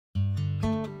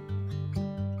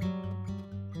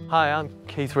Hi, I'm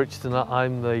Keith Richardson.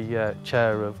 I'm the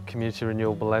Chair of Community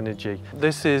Renewable Energy.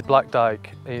 This is Black Dyke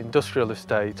Industrial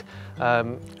Estate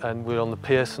and we're on the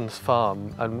Pearson's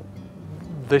farm, and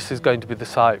this is going to be the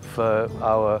site for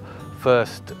our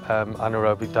first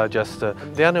anaerobic digester.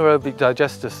 The anaerobic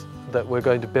digester that we're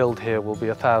going to build here will be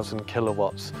 1,000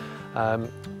 kilowatts.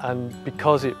 And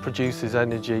because it produces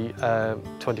energy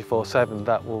 24/7,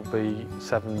 that will be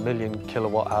 7 million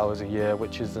kilowatt hours a year,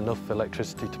 which is enough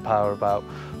electricity to power about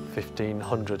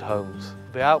 1,500 homes.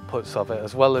 The outputs of it,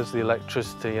 as well as the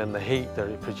electricity and the heat that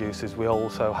it produces, we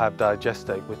also have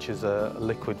digestate, which is a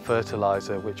liquid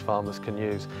fertiliser which farmers can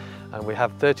use. And we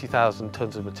have 30,000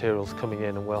 tonnes of materials coming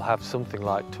in, and we'll have something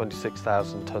like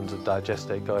 26,000 tonnes of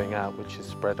digestate going out, which is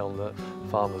spread on the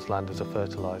farmer's land as a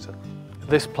fertiliser.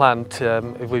 This plant,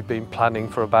 we've been planning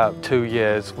for about 2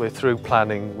 years. We're through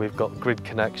planning, we've got grid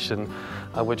connection,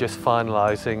 and we're just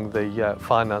finalising the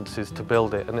finances to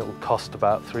build it, and it will cost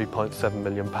about £3.7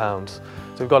 million. So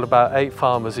we've got about 8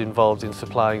 farmers involved in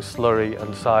supplying slurry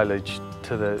and silage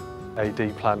to the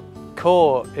AD plant.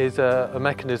 CORE is a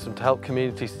mechanism to help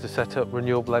communities to set up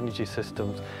renewable energy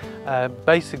systems.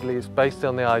 Basically, it's based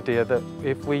on the idea that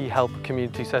if we help a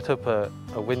community set up a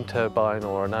wind turbine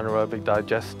or an anaerobic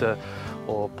digester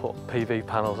or put PV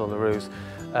panels on the roofs,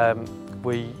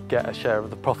 we get a share of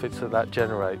the profits that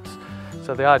generates.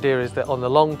 So the idea is that on the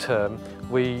long term,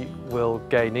 we will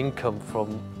gain income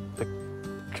from the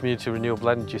community renewable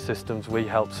energy systems we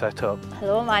help set up.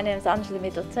 Hello, my name is Angela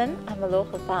Middleton. I'm a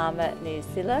local farmer near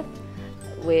Silla.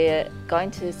 We're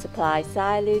going to supply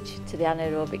silage to the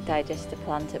anaerobic digester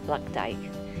plant at Black Dyke.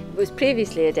 It was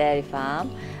previously a dairy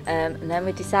farm, and then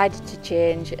we decided to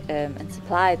change and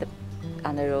supply the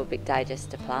anaerobic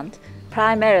digester plant,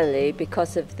 primarily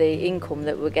because of the income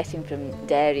that we're getting from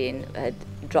dairying had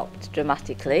dropped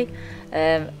dramatically,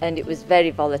 and it was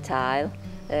very volatile.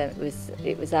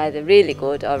 It was either really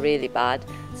good or really bad,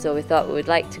 so we thought we would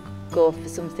like to go for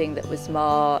something that was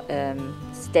more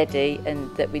steady and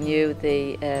that we knew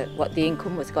what the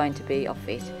income was going to be off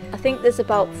it. I think there's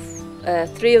about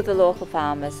 3 of the local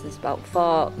farmers, there's about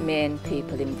 4 main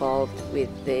people involved with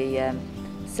the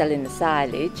selling the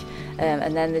silage,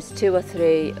 and then there's 2 or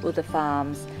 3 other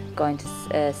farms going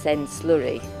to send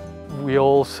slurry. We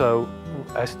also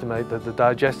estimate that the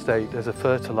digestate as a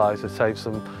fertiliser saves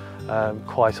them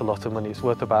quite a lot of money. It's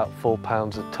worth about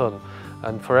 £4 a tonne,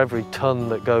 and for every tonne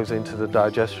that goes into the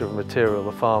digester of material,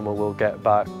 the farmer will get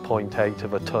back 0.8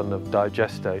 of a tonne of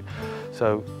digestate,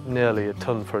 so nearly a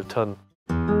tonne for a tonne.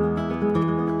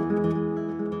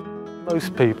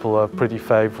 Most people are pretty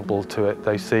favourable to it.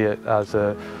 They see it as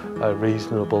a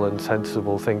reasonable and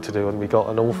sensible thing to do, and we got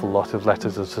an awful lot of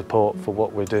letters of support for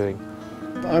what we're doing.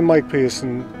 I'm Mike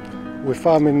Pearson. We're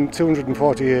farming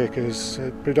 240 acres,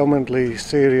 predominantly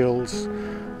cereals,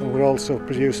 and we're also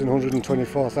producing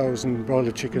 124,000 broiler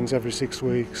chickens every 6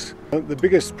 weeks. The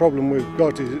biggest problem we've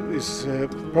got is a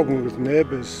problem with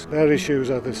neighbours. Their issues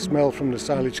are the smell from the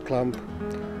silage clamp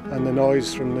and the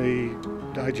noise from the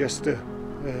digester,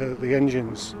 the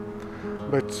engines.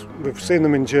 But we've seen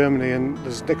them in Germany, and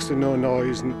there's next to no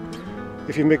noise, and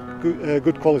if you make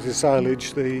good quality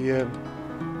silage,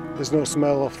 there's no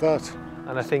smell off that.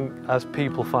 And I think as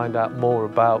people find out more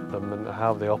about them and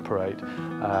how they operate,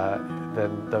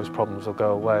 then those problems will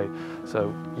go away.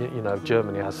 So, you know,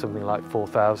 Germany has something like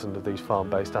 4,000 of these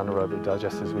farm-based anaerobic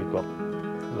digesters. We've got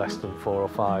less than 4 or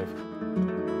 5.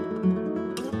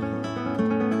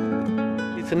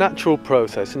 It's a natural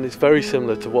process, and it's very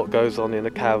similar to what goes on in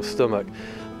a cow's stomach,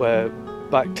 where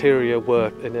bacteria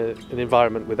work in an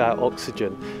environment without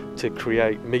oxygen to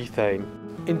create methane.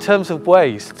 In terms of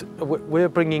waste, we're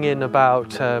bringing in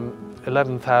about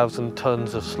 11,000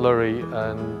 tonnes of slurry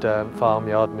and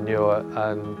farmyard manure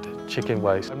and chicken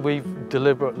waste. And we've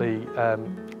deliberately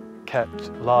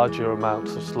kept larger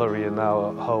amounts of slurry in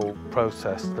our whole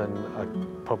process than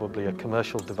probably a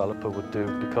commercial developer would do,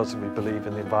 because we believe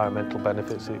in the environmental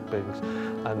benefits it brings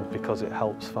and because it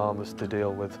helps farmers to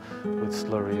deal with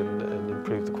slurry and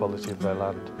improve the quality of their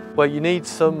land. Well, you need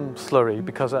some slurry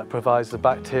because that provides the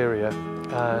bacteria,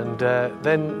 and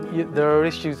then there are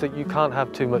issues that you can't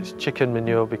have too much chicken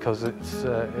manure because it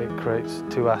creates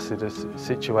too acid a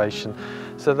situation.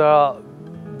 So there are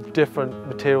different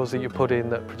materials that you put in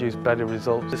that produce better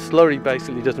results. The slurry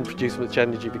basically doesn't produce much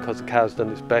energy because the cow's done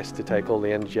its best to take all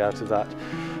the energy out of that.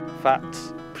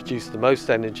 Fats produce the most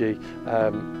energy,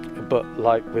 but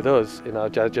like with us in our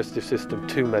digestive system,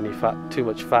 too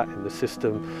much fat in the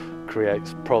system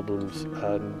creates problems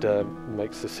and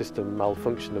makes the system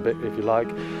malfunction a bit, if you like.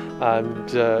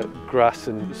 And grass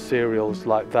and cereals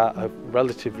like that have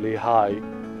relatively high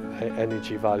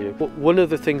energy value. But one of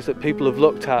the things that people have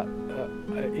looked at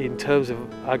in terms of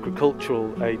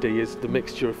agricultural AD is the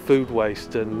mixture of food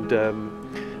waste and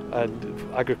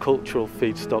agricultural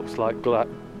feedstocks like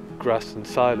grass and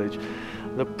silage.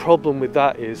 And the problem with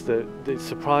that is that there's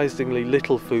surprisingly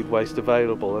little food waste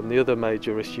available, and the other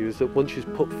major issue is that once you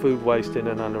put food waste in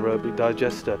an anaerobic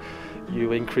digester,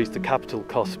 you increase the capital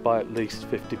costs by at least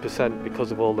 50%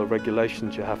 because of all the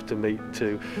regulations you have to meet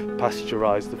to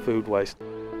pasteurise the food waste.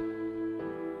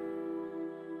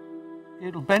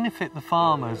 It'll benefit the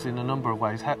farmers in a number of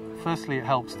ways. Firstly, it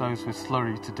helps those with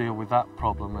slurry to deal with that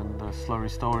problem and the slurry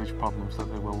storage problems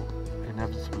that they will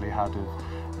inevitably have,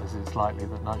 as it's likely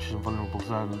that nitrogen vulnerable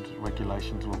zone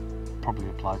regulations will probably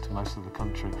apply to most of the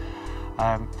country.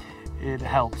 It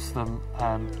helps them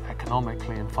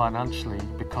economically and financially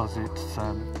because it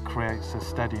creates a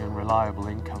steady and reliable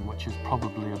income, which is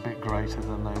probably a bit greater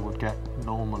than they would get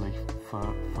normally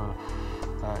for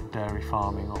dairy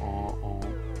farming or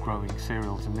growing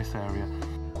cereals in this area.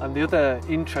 And the other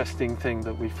interesting thing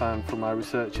that we found from our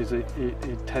research is it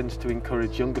tends to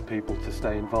encourage younger people to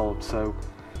stay involved. So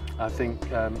I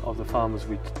think of the farmers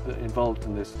involved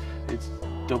in this, it's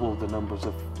doubled the numbers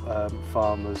of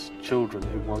farmers' children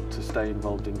who want to stay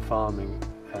involved in farming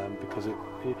because it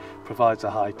provides a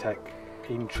high-tech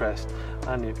interest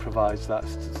and it provides that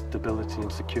stability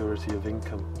and security of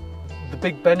income. The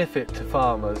big benefit to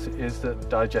farmers is that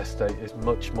digestate is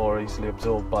much more easily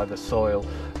absorbed by the soil.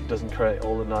 It doesn't create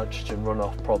all the nitrogen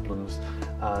runoff problems,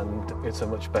 and it's a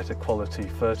much better quality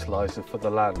fertiliser for the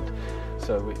land.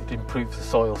 So it improves the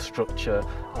soil structure,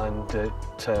 and it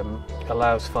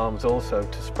allows farms also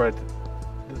to spread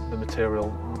the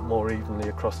material more evenly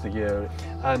across the year.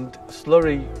 And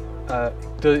slurry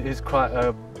is quite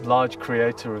a large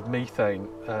creator of methane,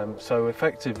 so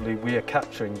effectively we are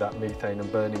capturing that methane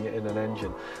and burning it in an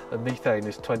engine. And methane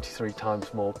is 23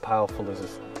 times more powerful as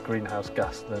a greenhouse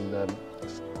gas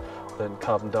than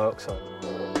carbon dioxide.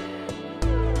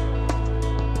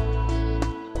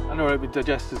 Anaerobic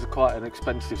digesters are quite an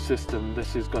expensive system.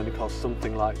 This is going to cost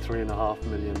something like £3.5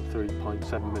 million,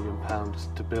 £3.7 million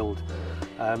to build.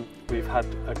 We've had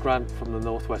a grant from the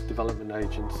North West Development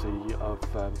Agency of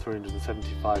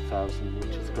 £375,000,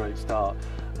 which is a great start,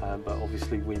 but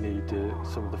obviously we need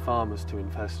some of the farmers to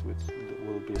invest with.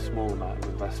 There will be a small amount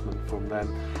of investment from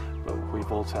them, but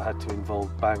we've also had to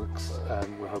involve banks.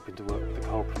 We're hoping to work with the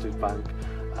cooperative bank,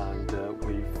 and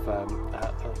we've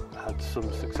had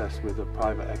some success with a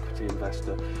private equity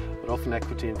investor, but often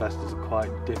equity investors are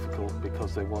quite difficult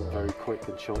because they want very quick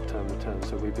and short-term returns,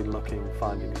 so we've been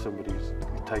finding somebody who's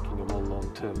taking a more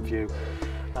long-term view.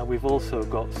 And we've also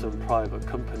got some private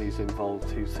companies involved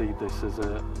who see this as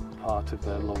a part of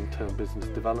their long-term business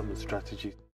development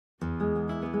strategy.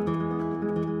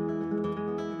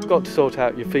 You've got to sort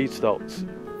out your feedstocks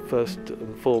first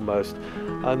and foremost,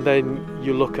 and then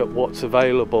you look at what's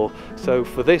available. So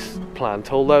for this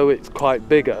plant, although it's quite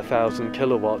big at 1,000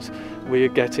 kilowatts, we are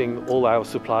getting all our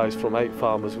supplies from 8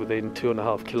 farmers within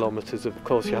 2.5 kilometres. Of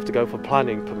course, you have to go for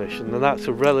planning permission, and that's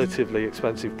a relatively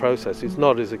expensive process. It's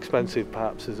not as expensive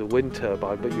perhaps as a wind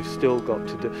turbine, but you've still got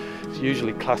to do. It's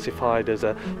usually classified as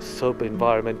a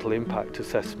sub-environmental impact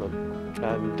assessment,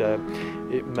 and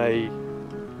it may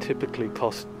typically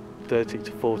cost £30,000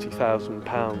 to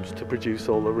 £40,000 to produce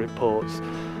all the reports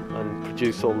and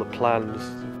produce all the plans.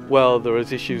 Well, there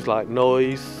is issues like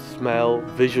noise, smell,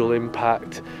 visual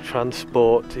impact,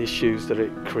 transport issues that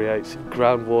it creates,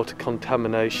 groundwater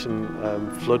contamination,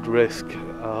 flood risk,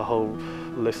 a whole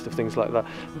list of things like that.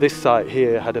 This site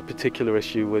here had a particular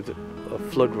issue with a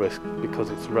flood risk because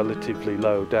it's relatively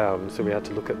low down, so we had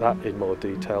to look at that in more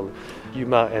detail. You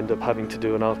might end up having to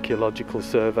do an archaeological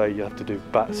survey, you have to do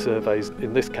bat surveys.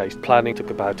 In this case, planning took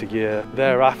about a year.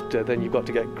 Thereafter, then you've got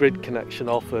to get grid connection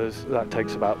offers. That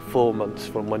takes about 4 months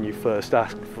from when you first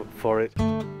ask for it.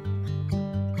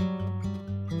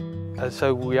 And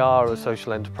so we are a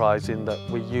social enterprise in that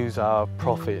we use our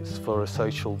profits for a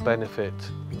social benefit,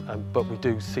 but we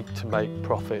do seek to make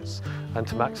profits and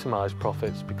to maximise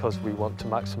profits because we want to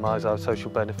maximise our social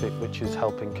benefit, which is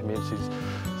helping communities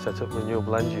set up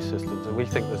renewable energy systems. And we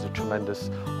think there's a tremendous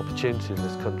opportunity in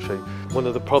this country. One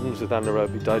of the problems with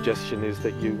anaerobic digestion is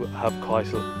that you have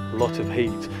quite a lot of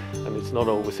heat, and it's not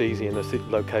always easy in a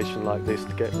location like this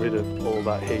to get rid of all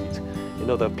that heat. In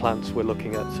other plants, we're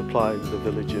looking at supplying the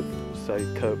village of, say,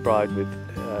 Kirkbride with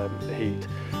heat,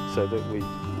 so that we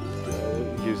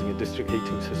using a district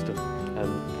heating system,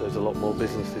 and there's a lot more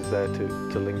businesses there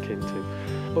to link into.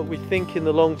 But we think in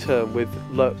the long term, with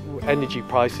energy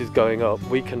prices going up,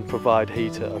 we can provide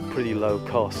heat at a pretty low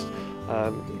cost.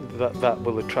 That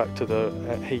will attract other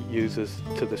heat users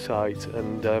to the site,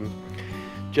 and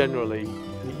generally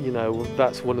you know,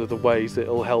 that's one of the ways that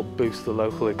it'll help boost the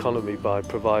local economy by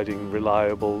providing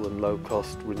reliable and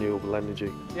low-cost renewable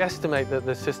energy. We estimate that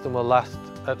the system will last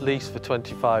at least for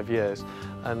 25 years,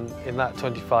 and in that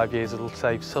 25 years it'll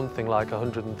save something like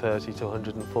 130 to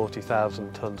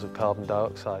 140,000 tonnes of carbon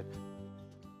dioxide.